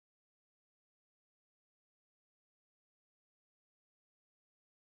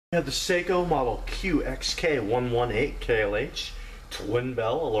We have the Seiko model QXK118KLH twin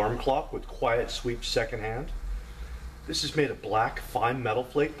bell alarm clock with quiet sweep second hand. This is made of black fine metal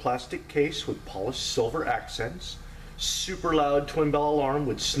flake plastic case with polished silver accents. Super loud twin bell alarm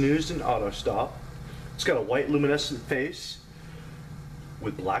with snooze and auto stop. It's got a white luminescent face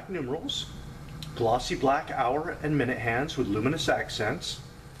with black numerals. Glossy black hour and minute hands with luminous accents.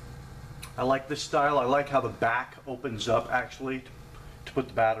 I like this style. I like how the back opens up actually to put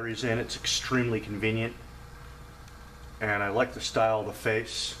the batteries in. It's extremely convenient, and I like the style of the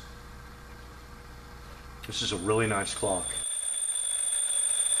face. This is a really nice clock.